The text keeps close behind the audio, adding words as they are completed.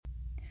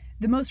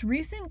The most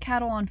recent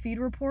Cattle on Feed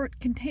report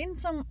contains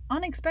some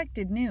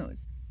unexpected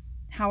news.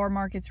 How are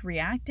markets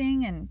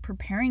reacting and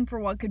preparing for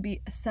what could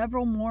be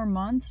several more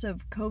months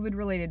of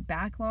COVID-related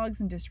backlogs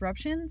and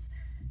disruptions?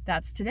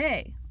 That's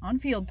today on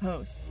Field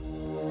Posts.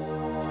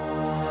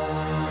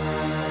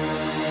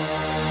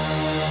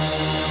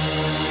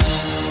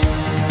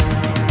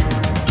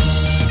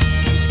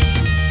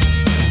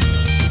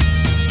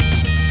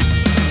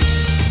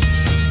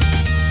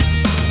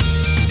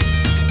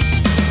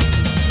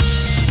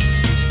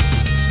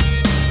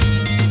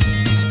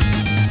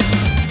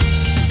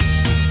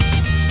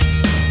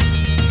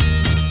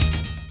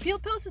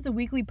 Field Posts is a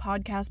weekly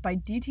podcast by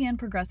DTN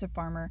Progressive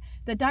Farmer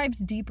that dives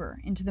deeper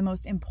into the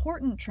most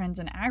important trends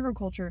in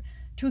agriculture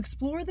to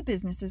explore the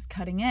business's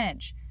cutting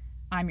edge.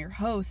 I'm your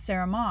host,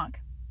 Sarah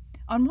Mock.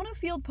 On one of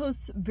Field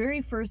Post's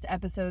very first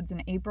episodes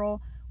in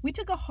April, we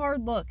took a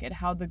hard look at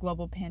how the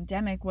global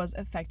pandemic was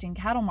affecting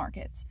cattle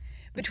markets.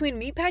 Between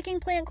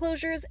meatpacking plant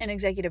closures, an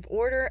executive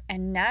order,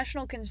 and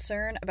national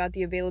concern about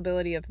the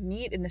availability of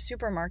meat in the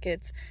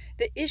supermarkets,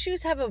 the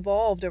issues have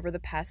evolved over the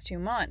past 2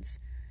 months.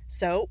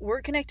 So,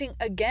 we're connecting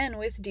again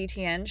with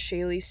DTN's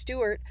Shaylee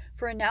Stewart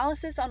for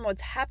analysis on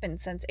what's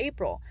happened since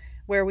April,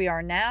 where we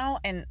are now,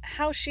 and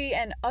how she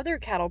and other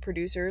cattle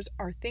producers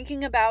are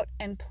thinking about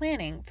and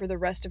planning for the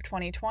rest of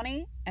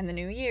 2020 and the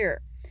new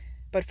year.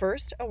 But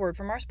first, a word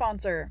from our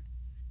sponsor.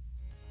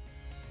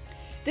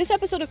 This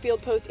episode of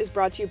Field Post is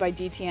brought to you by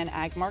DTN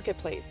Ag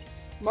Marketplace.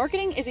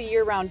 Marketing is a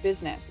year-round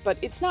business, but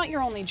it's not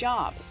your only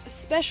job,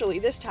 especially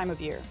this time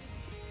of year.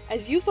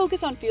 As you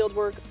focus on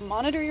fieldwork,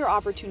 monitor your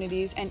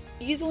opportunities, and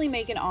easily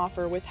make an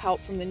offer with help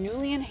from the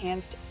newly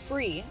enhanced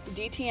free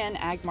DTN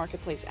Ag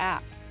Marketplace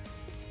app.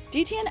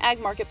 DTN Ag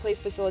Marketplace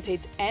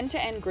facilitates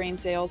end-to-end grain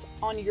sales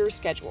on your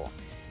schedule.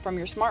 From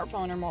your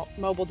smartphone or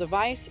mobile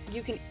device,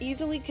 you can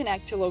easily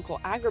connect to local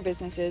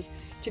agribusinesses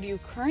to view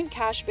current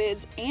cash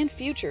bids and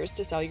futures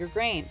to sell your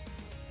grain.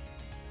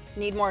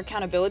 Need more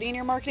accountability in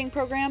your marketing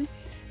program?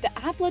 The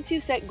app lets you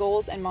set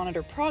goals and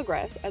monitor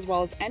progress, as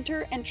well as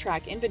enter and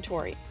track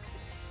inventory.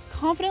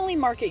 Confidently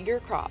market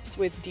your crops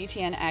with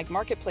DTN Ag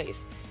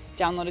Marketplace.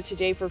 Download it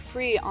today for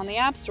free on the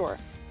App Store.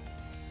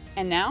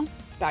 And now,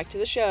 back to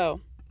the show.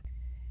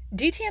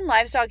 DTN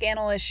livestock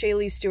analyst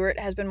Shaylee Stewart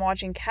has been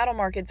watching cattle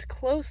markets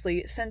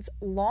closely since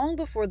long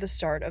before the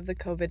start of the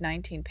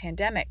COVID-19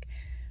 pandemic.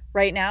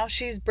 Right now,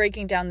 she's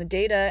breaking down the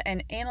data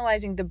and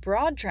analyzing the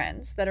broad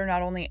trends that are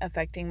not only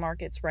affecting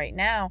markets right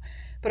now,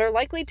 but are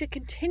likely to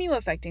continue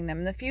affecting them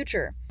in the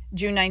future.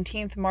 June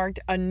 19th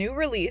marked a new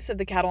release of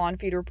the Cattle on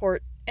Feed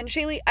report. And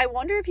Shaylee, I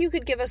wonder if you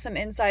could give us some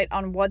insight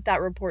on what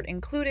that report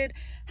included,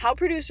 how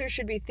producers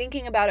should be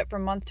thinking about it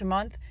from month to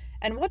month,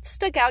 and what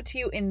stuck out to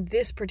you in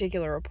this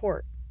particular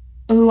report.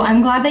 Oh,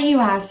 I'm glad that you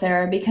asked,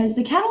 Sarah, because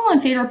the Cattle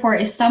on Feed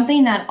report is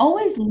something that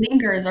always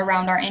lingers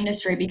around our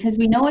industry because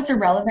we know it's a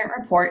relevant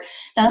report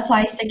that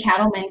applies to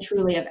cattlemen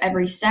truly of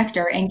every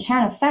sector and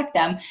can affect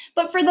them.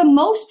 But for the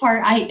most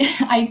part,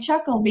 I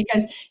chuckle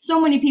because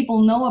so many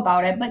people know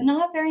about it, but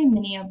not very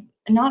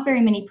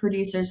many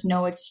producers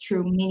know its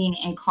true meaning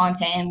and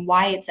content and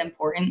why it's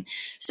important.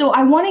 So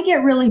I want to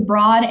get really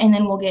broad and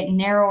then we'll get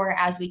narrower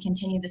as we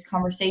continue this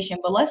conversation.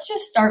 But let's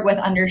just start with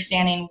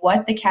understanding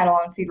what the Cattle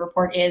on Feed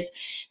report is,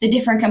 the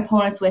different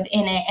components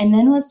within it, and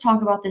then let's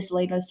talk about this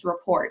latest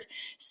report.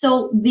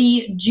 So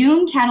the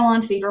June Cattle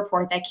on Feed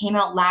report that came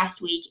out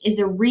last week is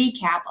a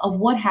recap of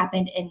what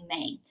happened in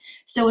May.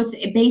 So it's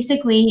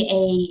basically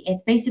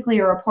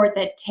a report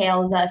that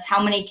tells us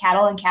how many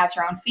cattle and calves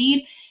are on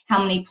feed, how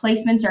many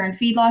placements are in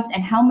feedlots,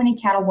 and how many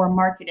cattle were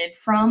marketed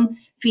from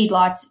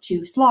feedlots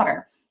to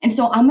slaughter. And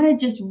so I'm going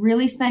to just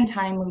really spend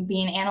time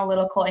being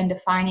analytical and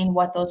defining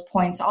what those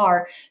points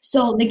are.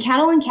 So the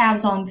cattle and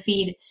calves on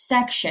feed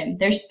section,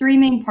 there's 3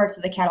 main parts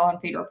of the cattle on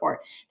feed report.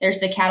 There's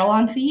the cattle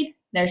on feed,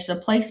 there's the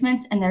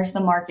placements, and there's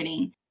the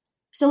marketing.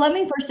 So let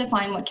me first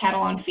define what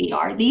cattle on feed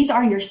are. These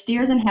are your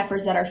steers and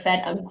heifers that are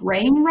fed a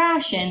grain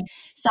ration,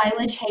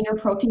 silage, hay, or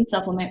protein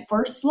supplement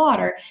for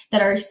slaughter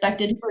that are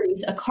expected to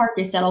produce a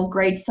carcass that'll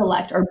grade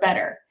select or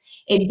better.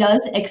 It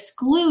does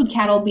exclude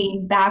cattle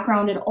being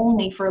backgrounded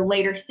only for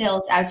later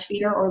sales as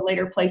feeder or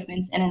later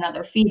placements in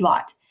another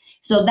feedlot.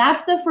 So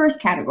that's the first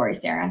category,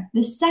 Sarah.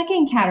 The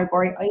second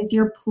category is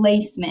your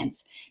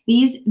placements.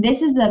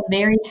 This is a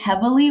very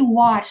heavily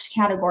watched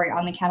category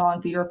on the Cattle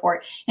on Feed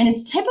report, and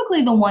it's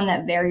typically the one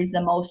that varies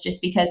the most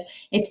just because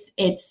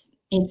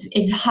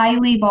it's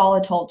highly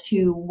volatile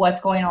to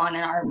what's going on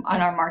in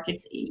our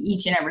markets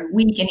each and every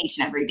week and each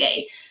and every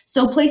day.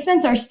 So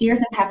placements are steers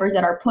and heifers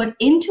that are put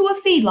into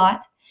a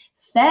feedlot,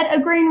 fed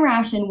a grain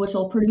ration, which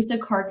will produce a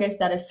carcass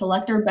that is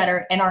select or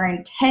better and are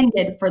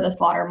intended for the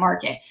slaughter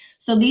market.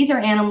 So these are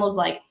animals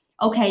like,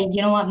 okay,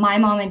 you know what, my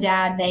mom and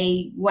dad,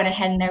 they went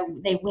ahead and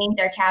they weaned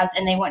their calves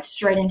and they went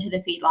straight into the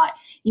feedlot.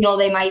 You know,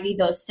 they might be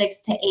those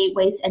 6 to 8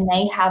 weights and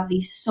they have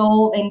the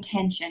sole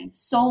intention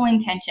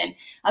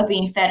of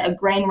being fed a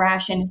grain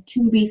ration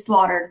to be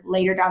slaughtered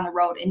later down the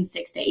road in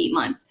 6 to 8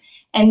 months.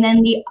 And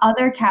then the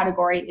other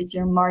category is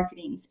your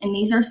marketings. And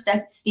these are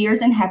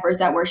steers and heifers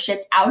that were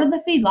shipped out of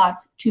the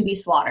feedlots to be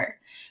slaughtered.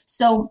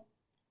 So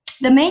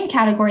The main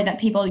category that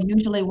people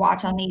usually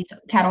watch on these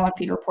cattle on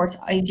feed reports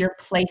is your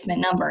placement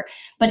number.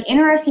 But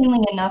interestingly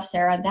enough,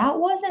 Sarah, that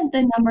wasn't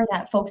the number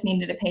that folks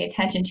needed to pay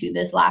attention to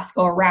this last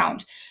go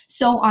around.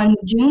 So on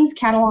June's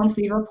cattle on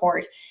feed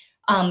report,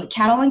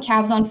 cattle and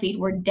calves on feed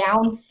were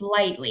down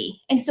slightly.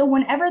 And so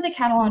whenever the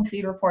cattle on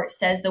feed report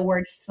says the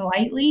word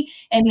slightly,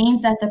 it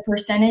means that the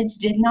percentage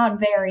did not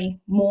vary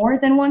more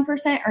than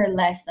 1% or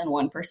less than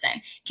 1%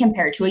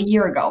 compared to a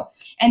year ago.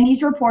 And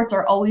these reports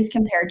are always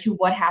compared to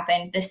what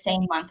happened the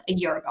same month a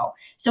year ago.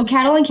 So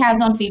cattle and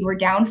calves on feed were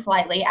down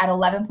slightly at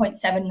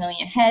 11.7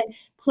 million head.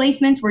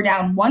 Placements were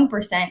down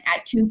 1%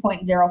 at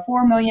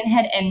 2.04 million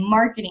head. And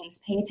marketings,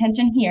 pay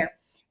attention here,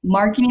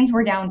 marketings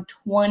were down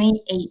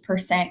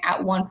 28%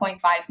 at 1.5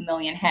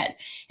 million head.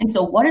 And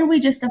so what did we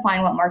just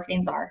define what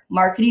marketings are?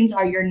 Marketings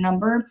are your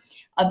number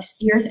of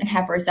steers and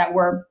heifers that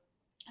were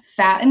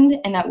fattened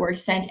and that were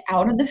sent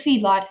out of the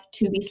feedlot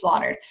to be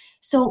slaughtered.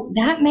 So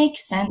that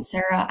makes sense,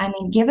 Sarah. I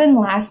mean, given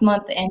last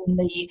month and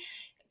the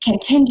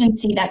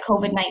contingency that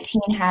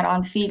COVID-19 had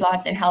on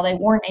feedlots and how they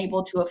weren't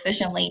able to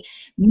efficiently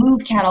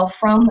move cattle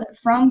from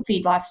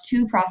feedlots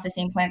to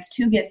processing plants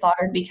to get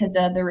slaughtered because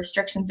of the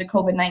restrictions of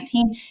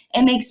COVID-19,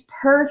 it makes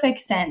perfect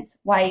sense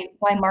why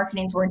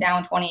marketings were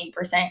down 28%.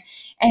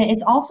 And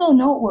it's also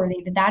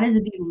noteworthy that that is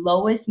the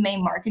lowest May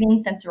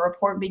marketing since the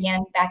report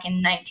began back in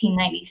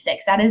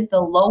 1996. That is the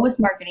lowest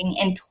marketing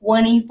in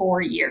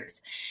 24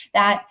 years.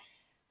 That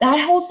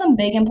holds some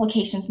big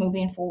implications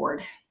moving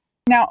forward.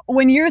 Now,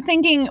 when you're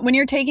taking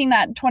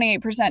that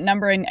 28%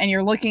 number and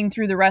you're looking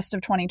through the rest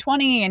of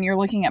 2020 and you're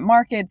looking at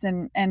markets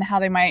and how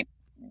they might,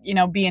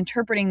 be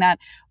interpreting that,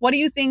 what do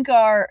you think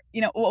are,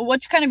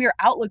 what's kind of your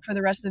outlook for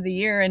the rest of the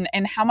year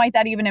and how might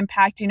that even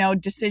impact,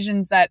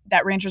 decisions that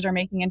ranchers are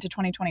making into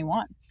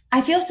 2021? I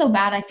feel so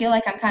bad. I feel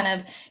like I'm kind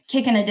of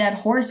kicking a dead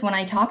horse when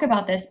I talk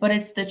about this, but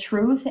it's the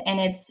truth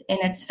and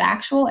it's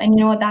factual. And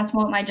you know what? That's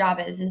what my job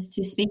is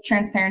to speak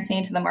transparency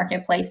into the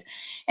marketplace.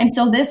 And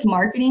so this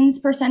marketing's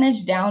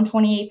percentage down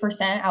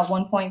 28% at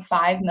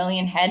 1.5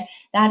 million head,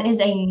 that is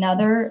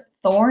another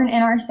thorn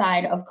in our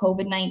side of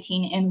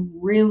COVID-19 and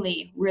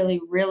really,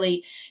 really,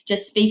 really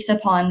just speaks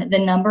upon the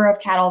number of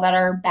cattle that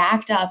are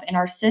backed up in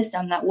our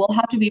system that will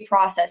have to be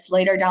processed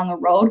later down the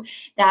road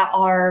that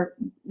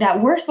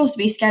were supposed to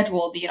be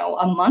scheduled,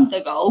 a month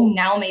ago,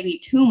 now maybe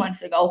 2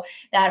 months ago,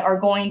 that are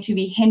going to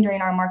be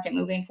hindering our market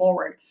moving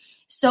forward.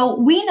 So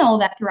we know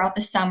that throughout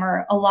the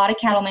summer, a lot of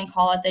cattlemen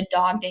call it the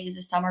dog days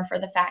of summer for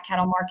the fat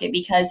cattle market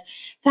because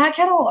fat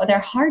cattle, they're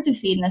hard to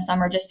feed in the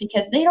summer just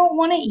because they don't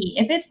want to eat.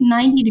 If it's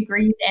 90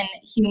 degrees and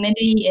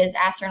humidity is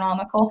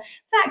astronomical,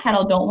 fat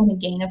cattle don't want to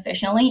gain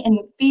efficiently. And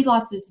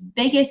feedlots'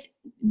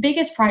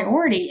 biggest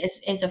priority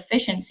is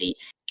efficiency.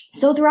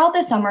 So throughout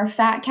the summer,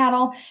 fat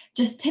cattle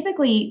just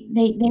typically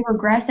they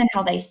regress in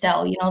how they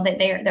sell.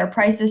 Their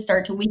prices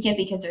start to weaken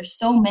because there's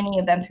so many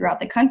of them throughout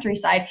the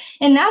countryside,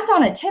 and that's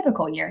on a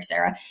typical year,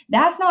 Sarah.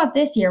 That's not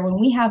this year when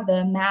we have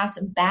the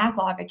massive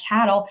backlog of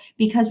cattle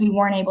because we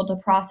weren't able to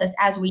process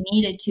as we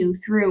needed to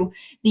through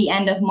the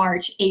end of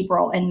March,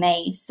 April, and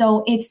May.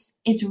 So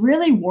it's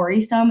really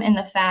worrisome in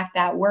the fact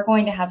that we're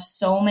going to have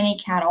so many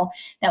cattle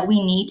that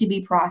we need to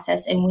be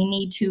processed and we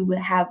need to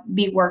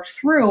be worked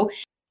through.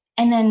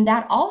 And then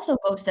that also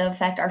goes to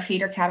affect our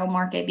feeder cattle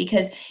market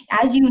because,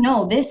 as you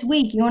know, this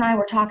week you and I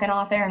were talking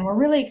off air and we're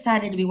really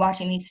excited to be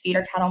watching these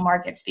feeder cattle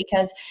markets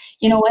because,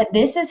 you know what,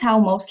 this is how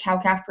most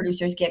cow-calf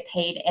producers get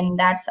paid, and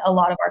that's a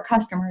lot of our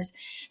customers.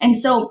 And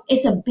so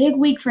it's a big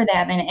week for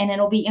them, and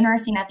it'll be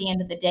interesting at the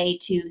end of the day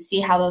to see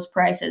how those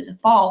prices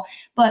fall.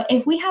 But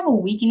if we have a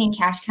weakening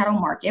cash cattle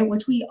market,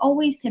 which we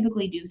always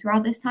typically do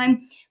throughout this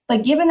time,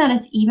 but given that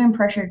it's even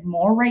pressured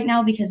more right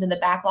now because of the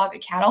backlog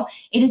of cattle,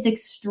 it is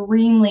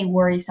extremely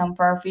worrisome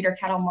for our feeder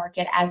cattle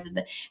market as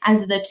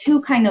the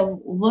two kind of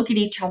look at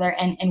each other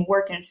and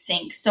work in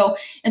sync. So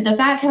if the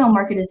fat cattle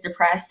market is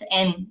depressed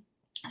and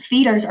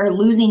feeders are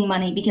losing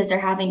money because they're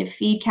having to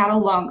feed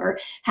cattle longer,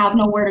 have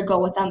nowhere to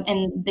go with them,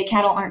 and the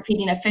cattle aren't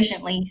feeding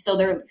efficiently, so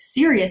they're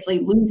seriously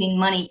losing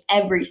money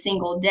every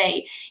single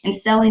day and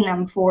selling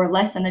them for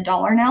less than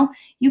 $1 now,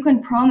 you can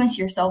promise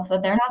yourself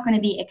that they're not going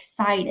to be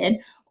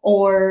excited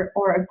or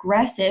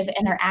aggressive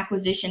in their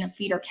acquisition of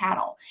feeder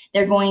cattle.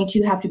 They're going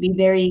to have to be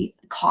very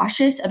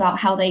cautious about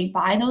how they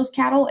buy those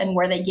cattle and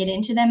where they get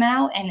into them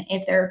out. And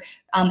if they're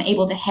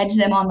able to hedge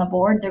them on the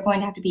board, they're going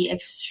to have to be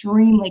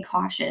extremely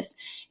cautious.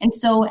 And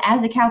so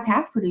as a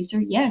cow-calf producer,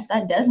 yes,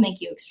 that does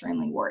make you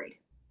extremely worried.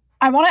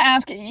 I want to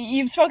ask,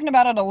 you've spoken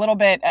about it a little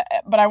bit,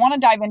 but I want to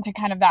dive into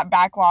kind of that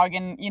backlog.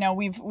 And,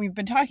 we've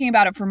been talking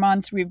about it for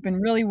months. We've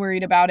been really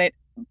worried about it.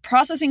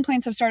 Processing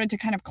plants have started to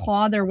kind of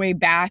claw their way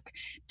back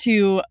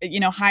to,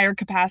 higher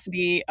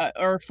capacity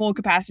or full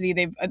capacity.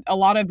 A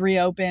lot have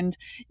reopened.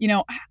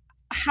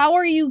 How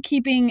are you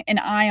keeping an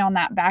eye on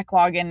that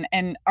backlog?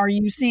 And are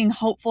you seeing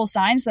hopeful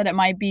signs that it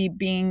might be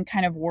being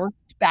kind of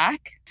worked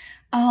back?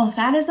 Oh,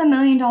 that is $1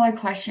 million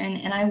question.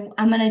 And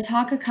I'm going to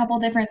talk a couple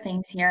different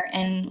things here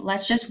and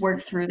let's just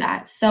work through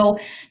that. So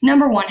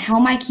number one, how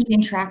am I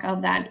keeping track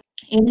of that?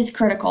 It is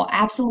critical,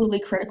 absolutely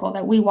critical,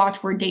 that we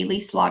watch where daily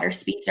slaughter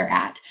speeds are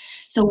at.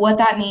 So what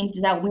that means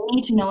is that we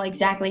need to know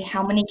exactly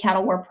how many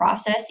cattle were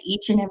processed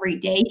each and every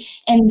day.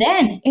 And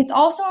then it's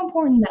also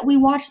important that we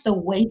watch the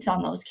weights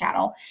on those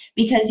cattle,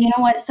 because you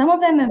know what? Some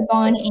of them have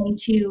gone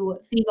into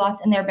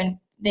feedlots and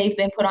they've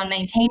been put on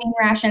maintaining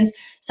rations.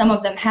 Some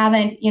of them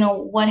haven't,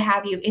 what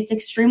have you. It's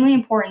extremely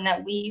important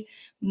that we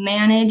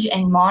manage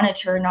and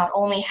monitor not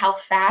only how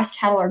fast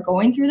cattle are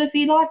going through the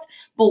feedlots,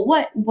 but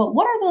what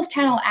are those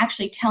cattle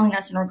actually telling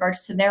us in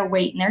regards to their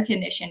weight and their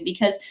condition,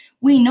 because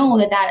we know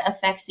that that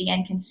affects the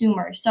end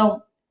consumer.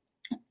 So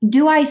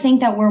do I think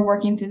that we're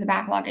working through the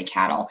backlog of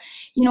cattle?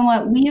 You know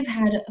what? We have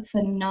had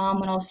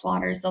phenomenal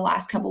slaughters the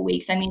last couple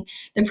weeks. I mean,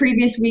 the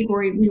previous week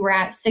we were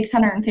at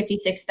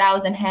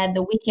 656,000 head.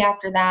 The week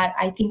after that,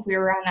 I think we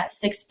were around that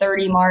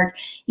 630 mark.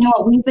 You know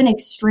what? We've been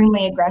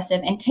extremely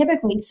aggressive. And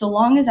typically, so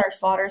long as our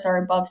slaughters are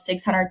above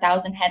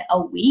 600,000 head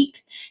a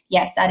week,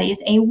 yes, that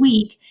is a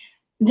week,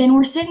 then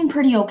we're sitting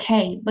pretty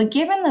okay. But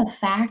given the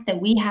fact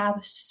that we have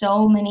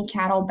so many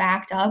cattle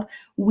backed up,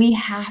 we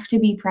have to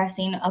be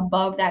pressing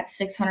above that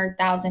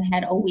 600,000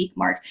 head a week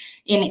mark.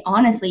 And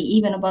honestly,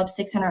 even above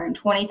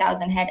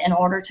 620,000 head in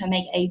order to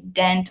make a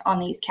dent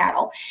on these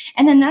cattle.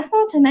 And then that's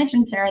not to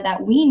mention, Sarah,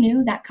 that we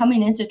knew that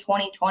coming into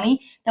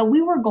 2020 that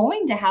we were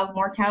going to have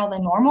more cattle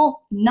than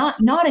normal,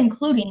 not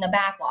including the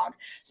backlog.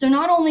 So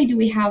not only do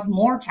we have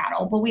more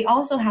cattle, but we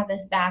also have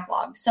this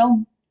backlog.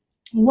 So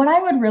what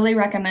I would really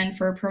recommend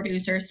for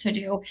producers to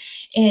do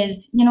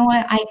is, you know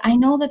what, I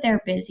know that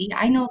they're busy.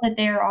 I know that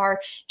there are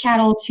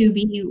cattle to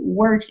be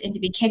worked and to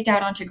be kicked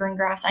out onto green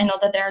grass. I know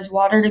that there's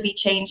water to be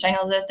changed. I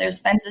know that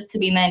there's fences to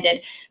be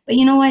mended. But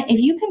you know what,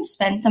 if you can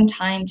spend some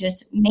time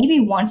just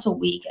maybe once a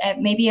week,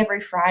 maybe every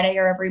Friday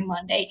or every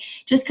Monday,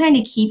 just kind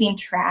of keeping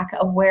track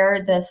of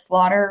where the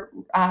slaughter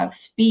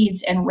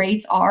speeds and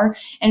rates are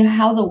and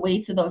how the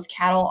weights of those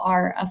cattle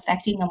are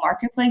affecting the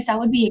marketplace, that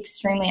would be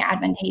extremely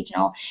advantageous.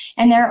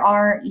 And there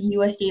are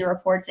USDA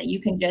reports that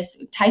you can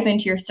just type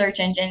into your search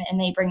engine and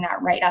they bring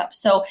that right up.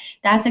 So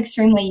that's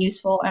extremely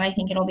useful. And I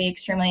think it'll be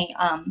extremely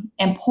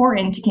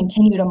important to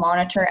continue to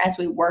monitor as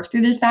we work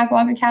through this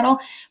backlog of cattle.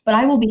 But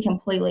I will be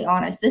completely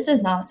honest, this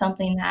is not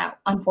something that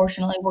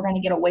unfortunately we're going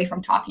to get away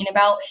from talking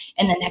about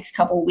in the next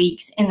couple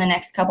weeks, in the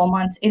next couple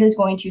months. It is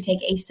going to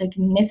take a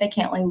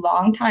significantly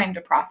long time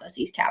to process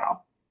these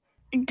cattle.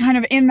 Kind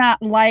of in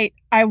that light,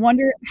 I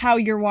wonder how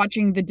you're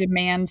watching the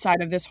demand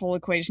side of this whole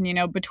equation,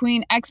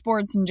 between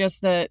exports and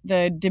just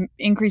the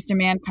increased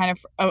demand kind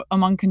of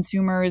among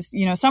consumers.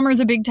 Summer is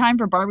a big time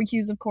for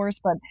barbecues, of course,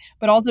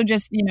 but also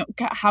just,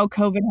 how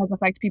COVID has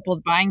affected people's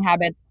buying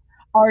habits.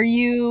 Are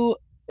you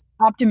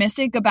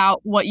optimistic about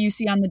what you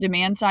see on the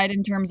demand side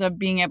in terms of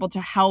being able to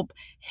help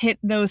hit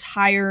those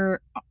higher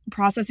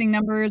processing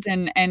numbers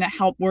and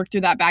help work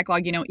through that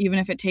backlog, even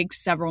if it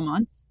takes several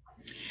months?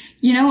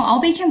 I'll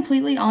be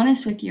completely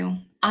honest with you.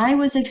 I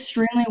was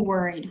extremely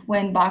worried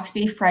when box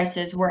beef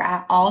prices were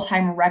at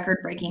all-time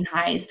record-breaking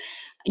highs.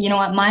 You know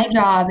what? My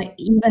job,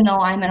 even though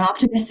I'm an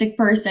optimistic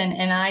person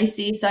and I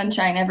see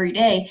sunshine every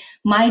day,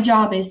 my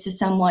job is to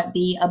somewhat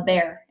be a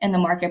bear in the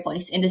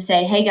marketplace and to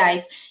say, hey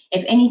guys,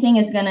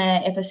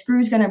 if a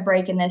screw's gonna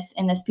break in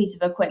this piece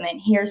of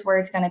equipment, here's where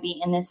it's gonna be,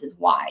 and this is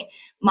why.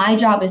 My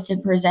job is to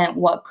present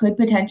what could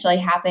potentially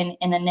happen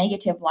in a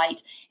negative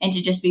light and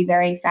to just be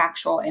very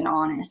factual and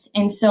honest.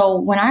 And so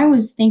when I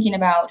was thinking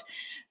about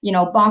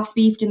box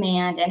beef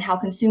demand and how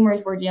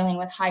consumers were dealing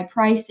with high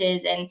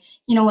prices. And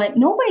you know what?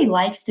 Nobody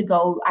likes to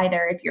go,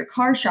 either if you're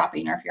car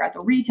shopping or if you're at the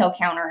retail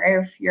counter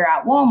or if you're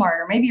at Walmart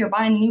or maybe you're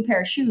buying a new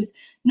pair of shoes.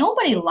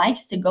 Nobody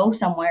likes to go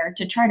somewhere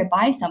to try to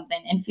buy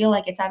something and feel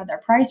like it's out of their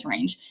price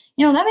range.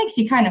 That makes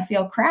you kind of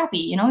feel crappy.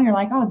 You're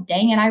like, oh,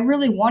 dang it. I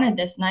really wanted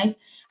this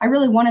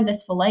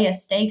filet of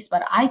steaks,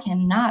 but I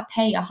cannot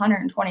pay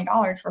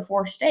 $120 for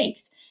 4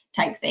 steaks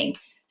type thing.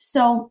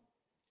 So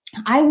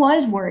I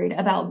was worried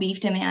about beef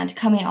demand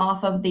coming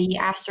off of the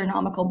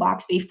astronomical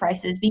box beef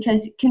prices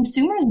because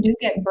consumers do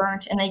get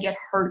burnt and they get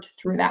hurt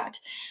through that.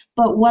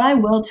 But what I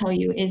will tell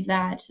you is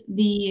that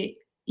the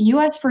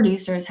US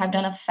producers have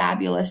done a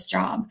fabulous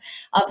job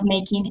of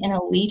making an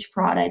elite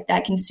product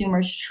that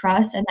consumers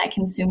trust and that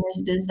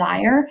consumers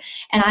desire.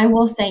 And I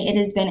will say it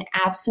has been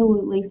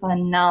absolutely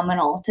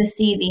phenomenal to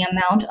see the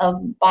amount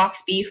of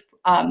box beef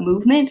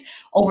movement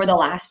over the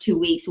last 2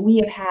 weeks. We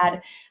have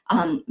had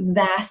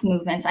vast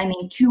movements. I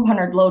mean,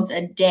 200 loads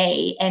a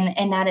day,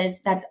 and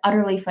that's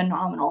utterly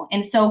phenomenal.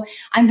 And so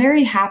I'm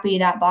very happy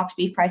that box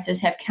beef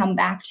prices have come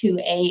back to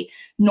a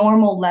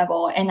normal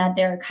level and that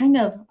they're kind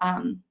of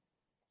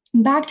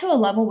back to a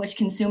level which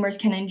consumers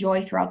can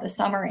enjoy throughout the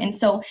summer. And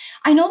so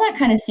I know that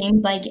kind of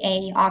seems like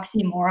a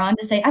oxymoron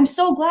to say, I'm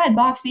so glad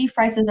box beef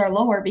prices are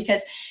lower,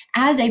 because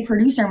as a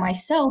producer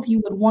myself, you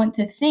would want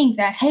to think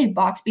that, hey,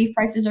 box beef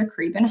prices are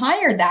creeping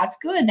higher. That's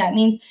good. That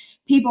means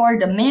people are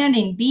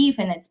demanding beef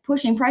and it's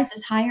pushing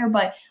prices higher.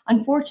 But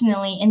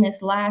unfortunately, in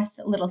this last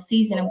little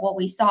season of what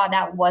we saw,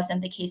 that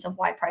wasn't the case of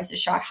why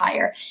prices shot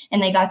higher.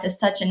 And they got to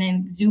such an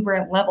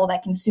exuberant level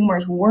that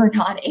consumers were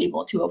not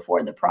able to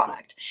afford the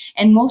product.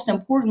 And most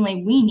importantly,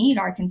 importantly, we need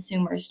our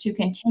consumers to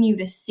continue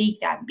to seek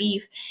that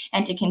beef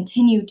and to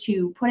continue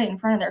to put it in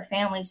front of their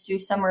families through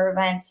summer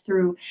events,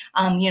 through,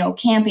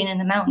 camping in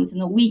the mountains in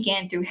the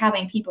weekend, through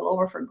having people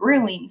over for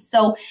grilling.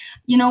 So,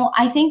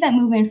 I think that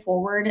moving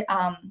forward,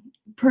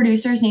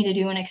 producers need to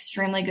do an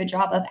extremely good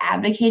job of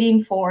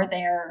advocating for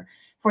their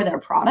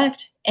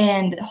product,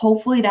 and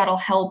hopefully that'll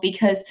help,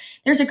 because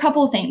there's a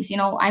couple of things.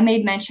 I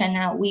made mention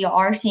that we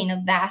are seeing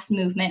a vast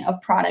movement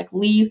of product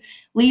leave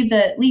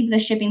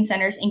the shipping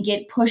centers and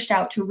get pushed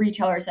out to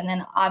retailers, and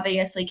then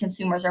obviously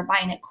consumers are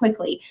buying it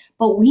quickly,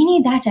 but we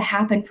need that to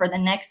happen for the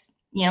next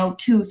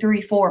 2,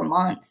 3, 4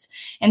 months.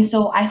 And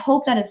so I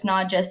hope that it's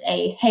not just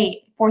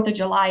hey, 4th of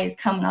July is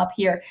coming up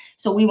here,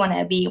 so we want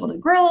to be able to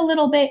grill a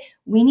little bit.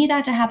 We need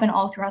that to happen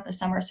all throughout the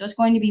summer. So it's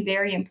going to be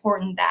very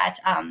important that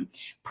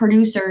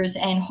producers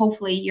and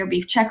hopefully your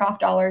beef checkoff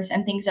dollars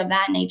and things of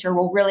that nature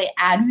will really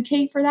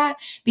advocate for that,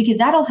 because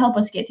that'll help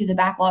us get through the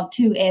backlog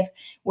too, if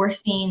we're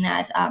seeing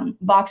that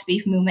box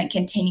beef movement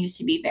continues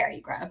to be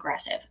very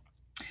aggressive.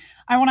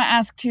 I want to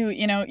ask too,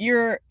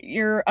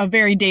 you're a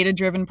very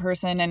data-driven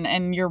person,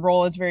 and your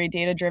role is very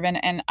data-driven.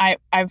 And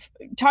I've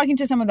talking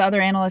to some of the other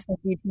analysts at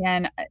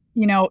DTN,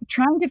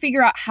 trying to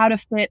figure out how to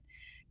fit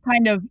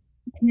kind of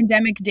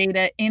pandemic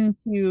data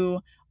into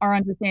our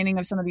understanding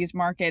of some of these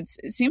markets.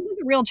 It seems like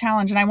a real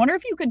challenge. And I wonder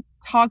if you could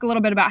talk a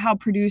little bit about how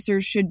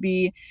producers should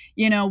be,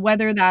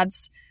 whether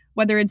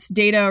it's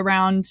data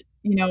around,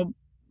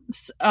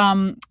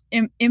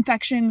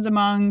 infections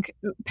among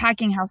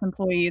packing house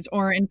employees,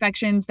 or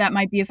infections that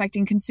might be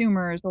affecting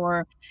consumers,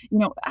 or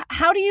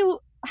how do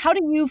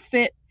you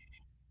fit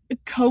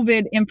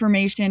COVID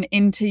information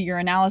into your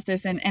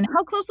analysis, and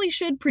how closely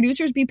should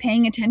producers be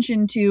paying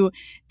attention to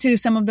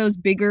some of those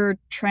bigger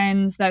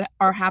trends that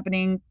are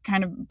happening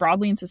kind of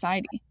broadly in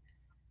society?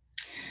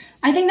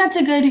 I think that's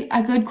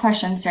a good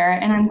question, Sarah,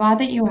 and I'm glad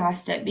that you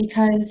asked it,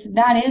 because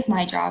that is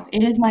my job.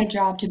 It is my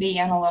job to be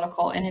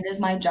analytical, and it is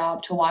my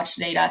job to watch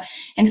data.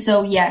 And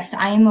so, yes,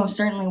 I am most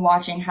certainly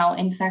watching how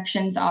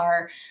infections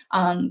are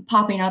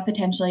popping up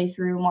potentially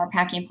through more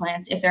packing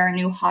plants, if there are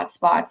new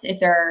hotspots, if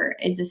there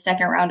is a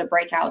second round of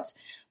breakouts.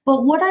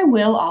 But what I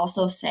will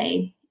also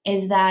say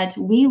is that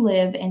we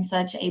live in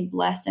such a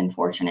blessed and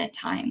fortunate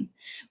time.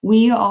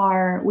 We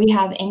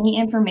have any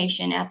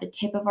information at the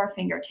tip of our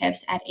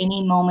fingertips at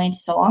any moment,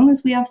 so long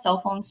as we have cell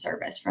phone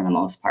service for the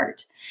most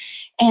part.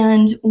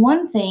 And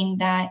one thing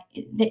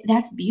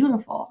that's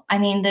beautiful. I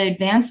mean, the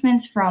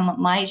advancements from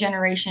my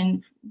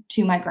generation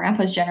to my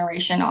grandpa's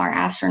generation are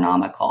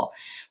astronomical.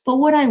 But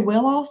what I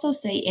will also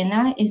say in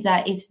that is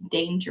that it's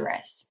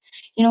dangerous.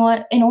 You know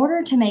what? In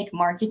order to make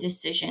market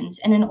decisions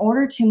and in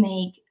order to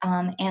make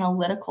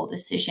analytical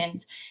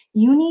decisions,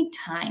 you need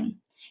time.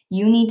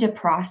 You need to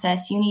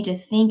process. You need to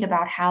think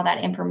about how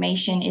that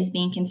information is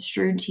being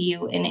construed to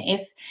you, and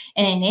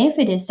if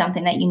it is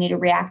something that you need to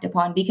react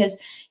upon, because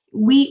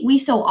we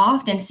so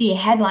often see a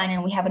headline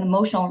and we have an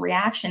emotional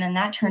reaction, and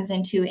that turns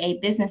into a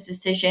business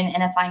decision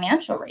and a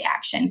financial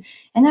reaction,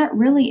 and that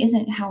really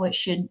isn't how it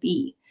should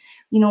be.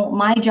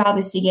 My job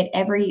is to get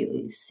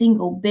every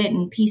single bit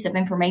and piece of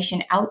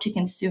information out to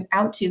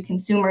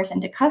consumers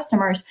and to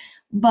customers.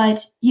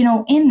 But,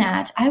 in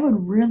that, I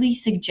would really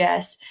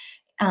suggest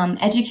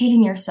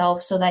educating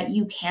yourself so that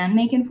you can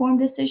make informed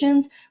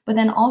decisions, but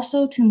then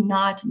also to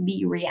not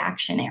be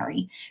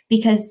reactionary,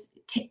 because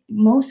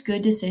most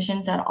good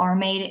decisions that are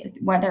made,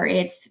 whether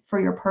it's for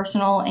your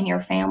personal and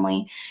your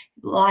family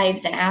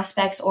lives and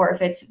aspects, or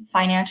if it's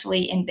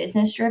financially and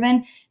business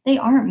driven, they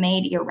aren't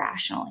made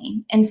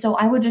irrationally. And so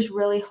I would just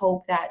really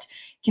hope that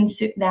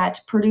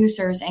that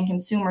producers and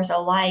consumers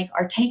alike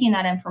are taking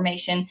that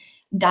information,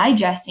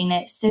 digesting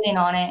it, sitting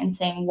on it, and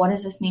saying, what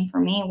does this mean for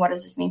me? What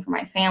does this mean for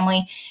my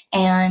family?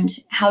 And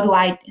how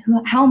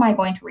am I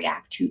going to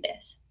react to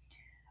this?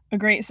 A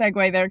great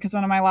segue there, because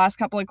one of my last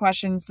couple of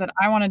questions that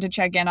I wanted to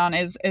check in on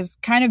is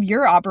kind of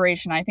your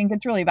operation. I think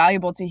it's really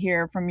valuable to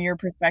hear from your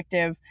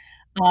perspective.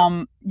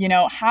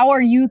 How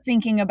are you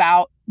thinking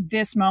about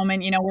this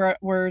moment?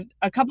 We're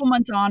a couple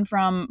months on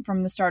from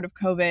the start of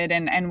COVID,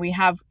 and we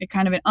have a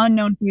kind of an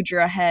unknown future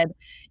ahead.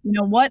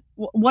 What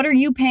are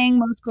you paying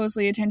most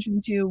closely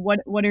attention to?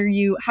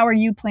 How are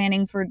you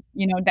planning for,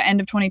 the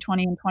end of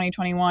 2020 and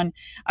 2021?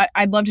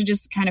 I'd love to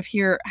just kind of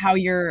hear how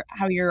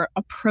you're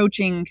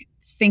approaching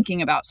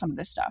thinking about some of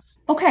this stuff.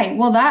 Okay,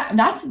 well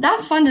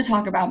that's fun to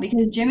talk about,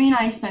 because Jimmy and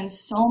I spend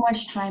so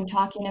much time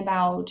talking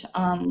about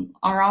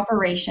our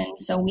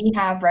operations. So we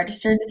have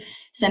registered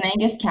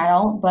Sem-Angus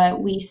cattle,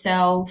 but we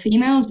sell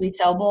females, we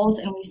sell bulls,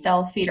 and we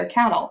sell feeder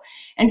cattle.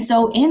 And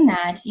so in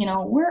that,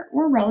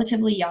 we're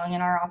relatively young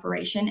in our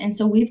operation, and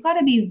so we have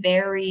to be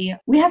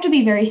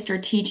very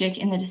strategic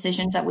in the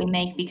decisions that we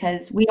make,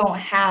 because we don't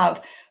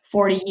have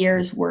 40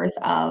 years worth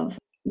of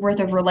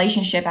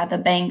relationship at the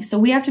bank. So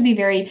we have to be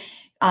very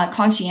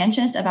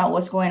conscientious about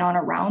what's going on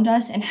around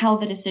us and how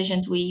the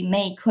decisions we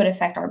make could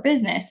affect our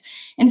business.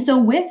 And so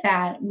with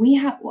that,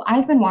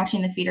 I've been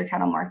watching the feeder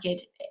cattle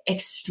market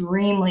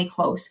extremely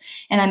close,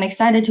 and I'm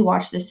excited to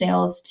watch the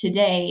sales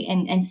today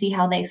and see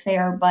how they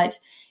fare. But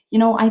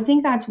I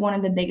think that's one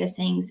of the biggest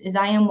things is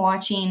I am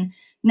watching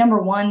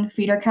number one,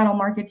 feeder cattle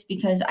markets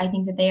because I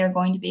think that they are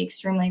going to be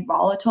extremely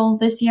volatile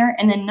this year.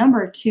 And then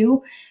number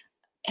two,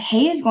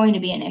 hay is going to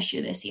be an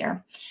issue this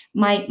year.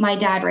 My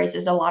dad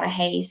raises a lot of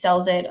hay,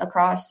 sells it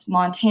across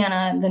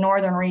Montana, the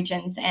northern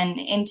regions, and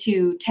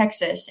into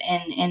Texas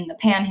and in the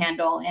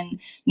Panhandle and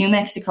New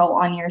Mexico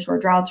on years where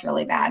drought's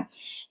really bad.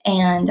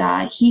 And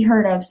he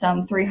heard of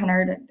some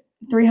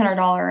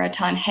 $300 a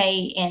ton hay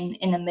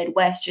in the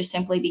Midwest just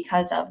simply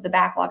because of the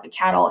backlog of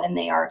cattle, and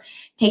they are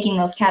taking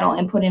those cattle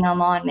and putting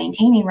them on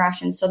maintaining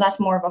rations. So that's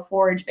more of a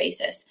forage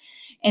basis.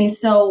 And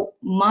so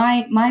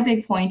my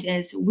big point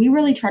is we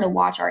really try to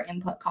watch our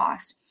input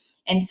costs.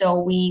 And so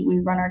we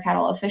run our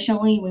cattle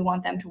efficiently. We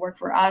want them to work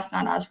for us,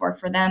 not us work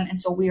for them. And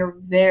so we are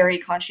very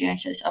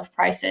conscientious of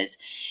prices.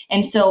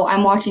 And so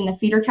I'm watching the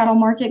feeder cattle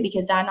market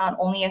because that not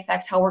only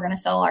affects how we're going to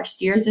sell our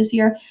steers this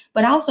year,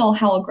 but also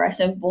how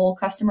aggressive bull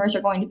customers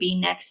are going to be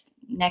next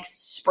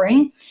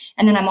spring.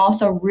 And then I'm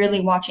also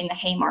really watching the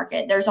hay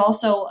market. There's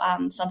also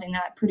something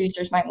that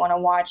producers might want to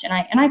watch, and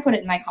I put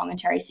it in my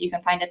commentary so you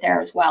can find it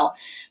there as well.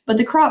 But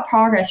the crop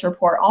progress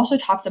report also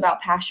talks about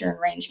pasture and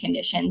range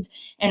conditions,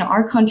 and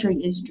our country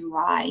is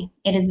dry.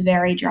 It is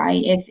very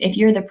dry. If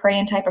you're the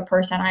praying type of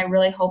person, I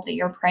really hope that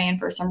you're praying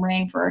for some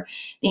rain for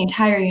the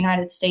entire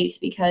United States,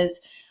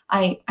 because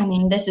I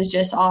mean, this is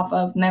just off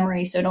of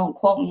memory, so don't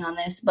quote me on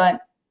this,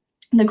 but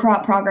the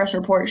crop progress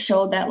report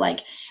showed that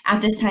like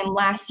at this time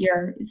last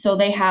year, so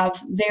they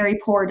have very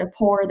poor to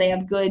poor, they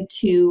have good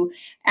to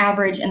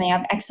average, and they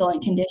have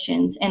excellent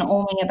conditions. And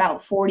only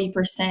about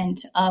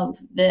 40% of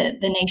the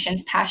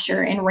nation's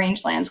pasture and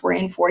rangelands were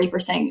in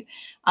 40%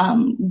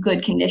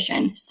 good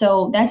condition.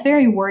 So that's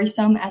very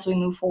worrisome as we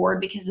move forward,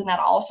 because then that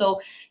also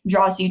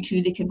draws you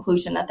to the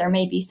conclusion that there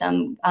may be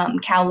some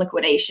cow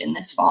liquidation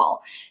this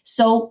fall.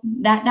 So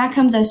that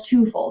comes as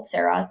twofold,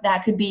 Sarah.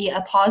 That could be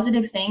a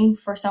positive thing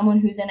for someone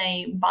who's in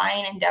a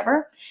buying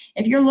endeavor.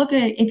 If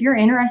you're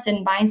interested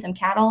in buying some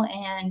cattle,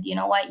 and you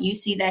know what, you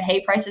see that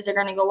hay prices are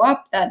going to go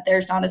up, that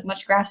there's not as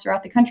much grass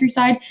throughout the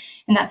countryside,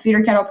 and that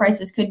feeder cattle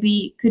prices could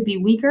be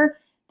weaker,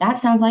 that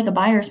sounds like a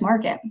buyer's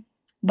market.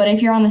 But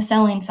if you're on the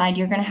selling side,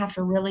 you're going to have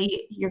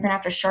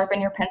to sharpen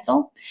your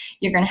pencil.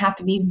 You're going to have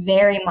to be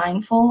very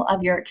mindful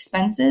of your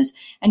expenses,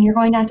 and you're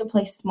going to have to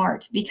play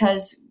smart,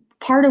 because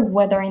part of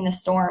weathering the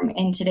storm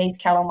in today's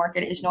cattle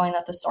market is knowing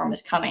that the storm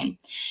is coming.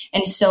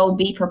 And so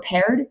be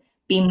prepared,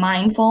 be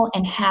mindful,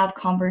 and have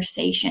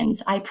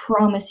conversations. I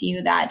promise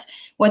you that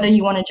whether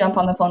you want to jump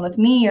on the phone with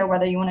me, or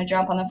whether you want to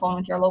jump on the phone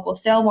with your local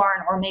sale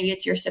barn, or maybe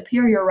it's your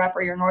Superior rep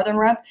or your Northern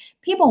rep,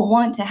 people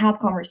want to have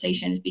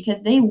conversations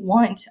because they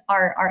want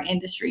our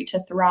industry to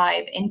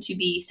thrive and to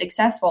be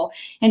successful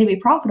and to be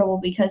profitable,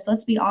 because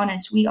let's be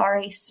honest, we are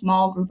a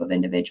small group of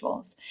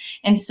individuals.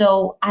 And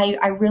so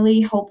I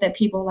really hope that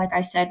people, like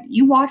I said,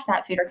 you watch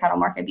that feeder cattle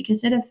market,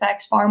 because it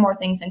affects far more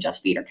things than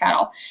just feeder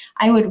cattle.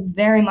 I would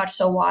very much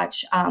so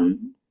watch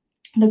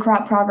the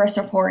crop progress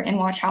report and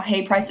watch how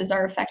hay prices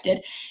are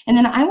affected. And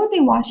then I would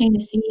be watching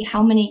to see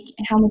how many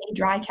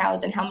dry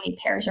cows and how many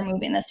pairs are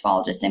moving this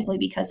fall, just simply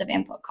because of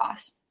input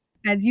costs.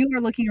 As you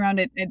are looking around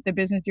at the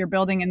business you're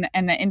building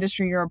and the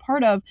industry you're a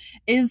part of,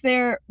 is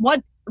there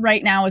what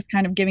right now is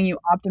kind of giving you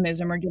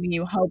optimism or giving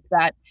you hope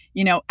that,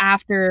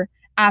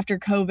 after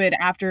COVID,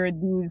 after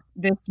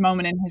this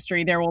moment in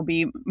history, there will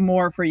be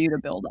more for you to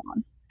build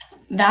on?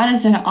 That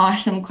is an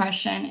awesome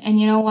question. And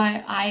you know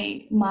what?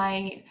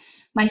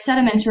 My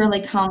sentiments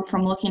really come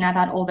from looking at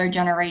that older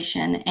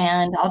generation.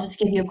 And I'll just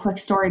give you a quick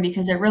story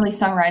because it really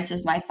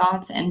summarizes my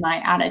thoughts and my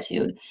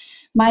attitude.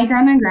 My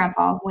grandma and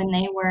grandpa, when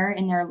they were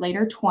in their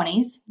later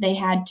 20s, they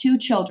had two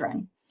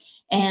children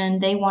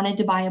and they wanted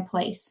to buy a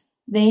place.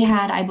 They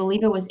had, I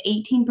believe it was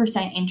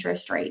 18%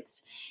 interest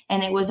rates,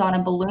 and it was on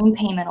a balloon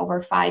payment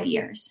over 5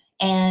 years.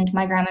 And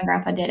my grandma and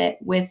grandpa did it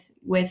with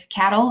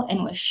cattle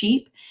and with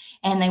sheep,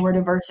 and they were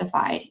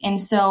diversified. And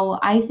so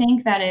I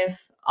think that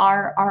if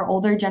our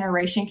older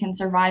generation can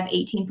survive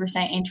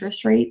 18%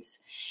 interest rates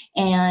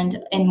and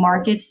in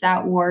markets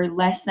that were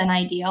less than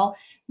ideal,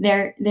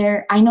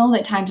 I know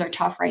that times are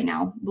tough right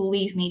now.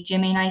 Believe me,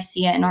 Jimmy and I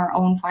see it in our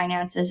own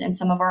finances and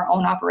some of our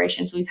own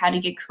operations. We've had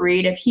to get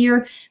creative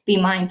here, be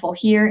mindful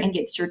here, and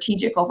get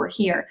strategic over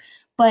here.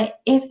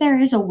 But if there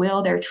is a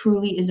will, there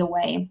truly is a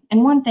way.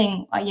 And one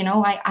thing,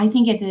 I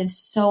think it is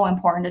so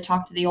important to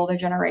talk to the older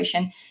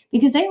generation,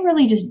 because they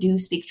really just do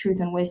speak truth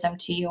and wisdom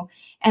to you.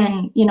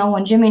 And,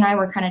 when Jimmy and I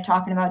were kind of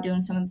talking about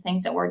doing some of the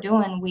things that we're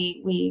doing,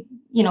 we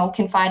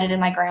confided in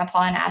my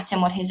grandpa and asked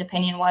him what his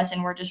opinion was.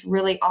 And we're just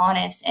really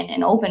honest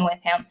and open with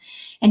him.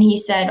 And he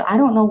said, I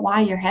don't know why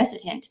you're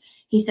hesitant.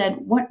 He said,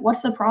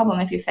 what's the problem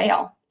if you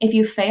fail? If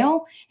you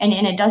fail and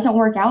it doesn't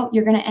work out,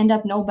 you're going to end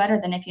up no better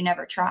than if you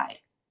never tried.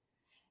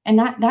 And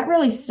that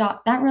really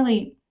stuck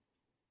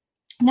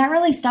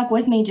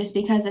with me, just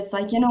because it's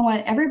like, you know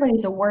what,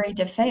 everybody's worried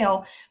to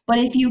fail, but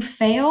if you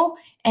fail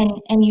and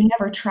you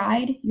never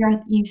tried,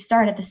 you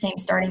start at the same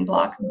starting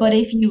block. But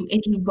if you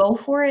go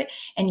for it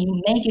and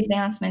you make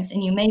advancements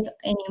and you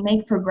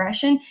make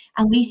progression,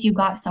 at least you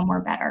got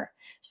somewhere better.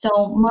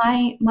 So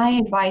my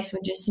advice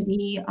would just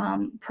be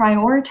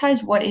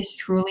prioritize what is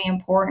truly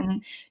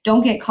important.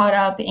 Don't get caught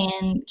up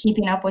in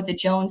keeping up with the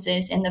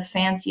Joneses and the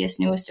fanciest,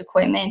 newest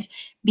equipment.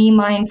 Be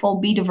mindful,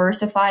 be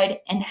diversified,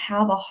 and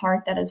have a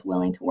heart that is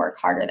willing to work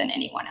harder than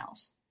anyone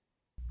else.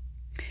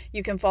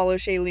 You can follow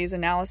Shaylee's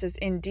analysis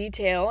in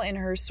detail in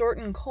her Sort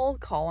and Cull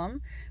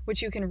column,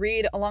 which you can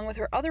read along with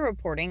her other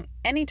reporting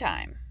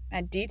anytime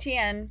at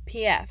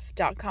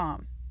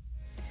dtnpf.com.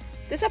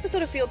 This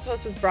episode of Field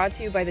Post was brought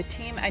to you by the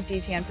team at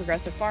DTN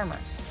Progressive Farmer,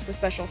 with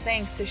special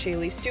thanks to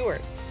Shaylee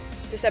Stewart.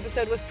 This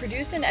episode was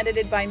produced and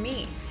edited by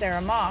me,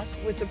 Sarah Mock,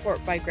 with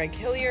support by Greg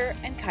Hillier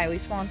and Kylie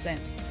Swanson.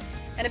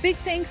 And a big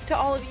thanks to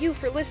all of you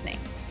for listening.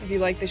 If you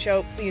like the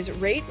show, please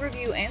rate,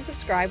 review, and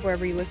subscribe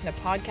wherever you listen to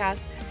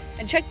podcasts.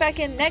 And check back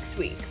in next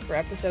week for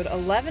episode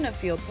 11 of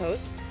Field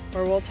Post,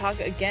 where we'll talk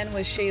again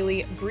with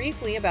Shaylee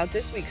briefly about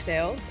this week's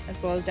sales, as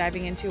well as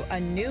diving into a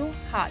new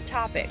hot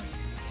topic.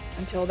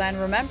 Until then,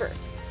 remember,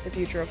 the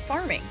future of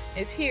farming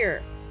is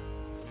here.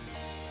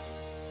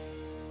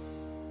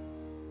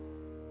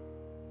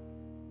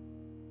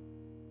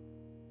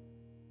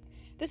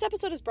 This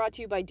episode is brought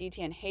to you by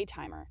DTN Hay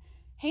Timer.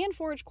 Hay and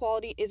forage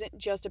quality isn't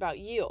just about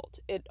yield.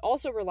 It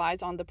also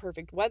relies on the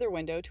perfect weather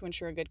window to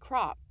ensure a good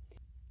crop.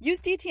 Use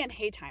DTN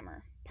Hay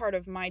Timer, part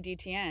of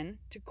MyDTN,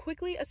 to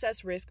quickly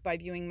assess risk by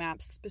viewing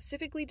maps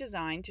specifically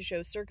designed to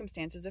show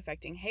circumstances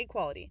affecting hay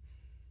quality.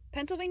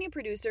 Pennsylvania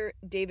producer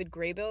David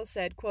Graybill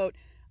said, quote,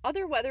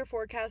 "Other weather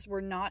forecasts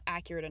were not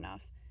accurate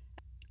enough.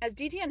 As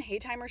DTN Hay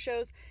Timer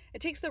shows,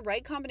 it takes the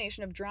right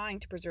combination of drying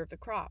to preserve the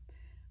crop.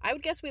 I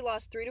would guess we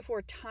lost 3 to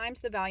 4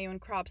 times the value in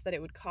crops that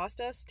it would cost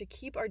us to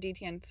keep our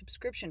DTN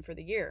subscription for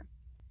the year."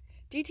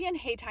 DTN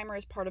Hay Timer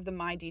is part of the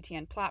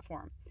MyDTN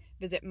platform.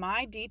 Visit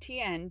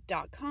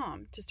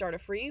mydtn.com to start a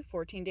free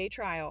 14-day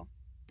trial.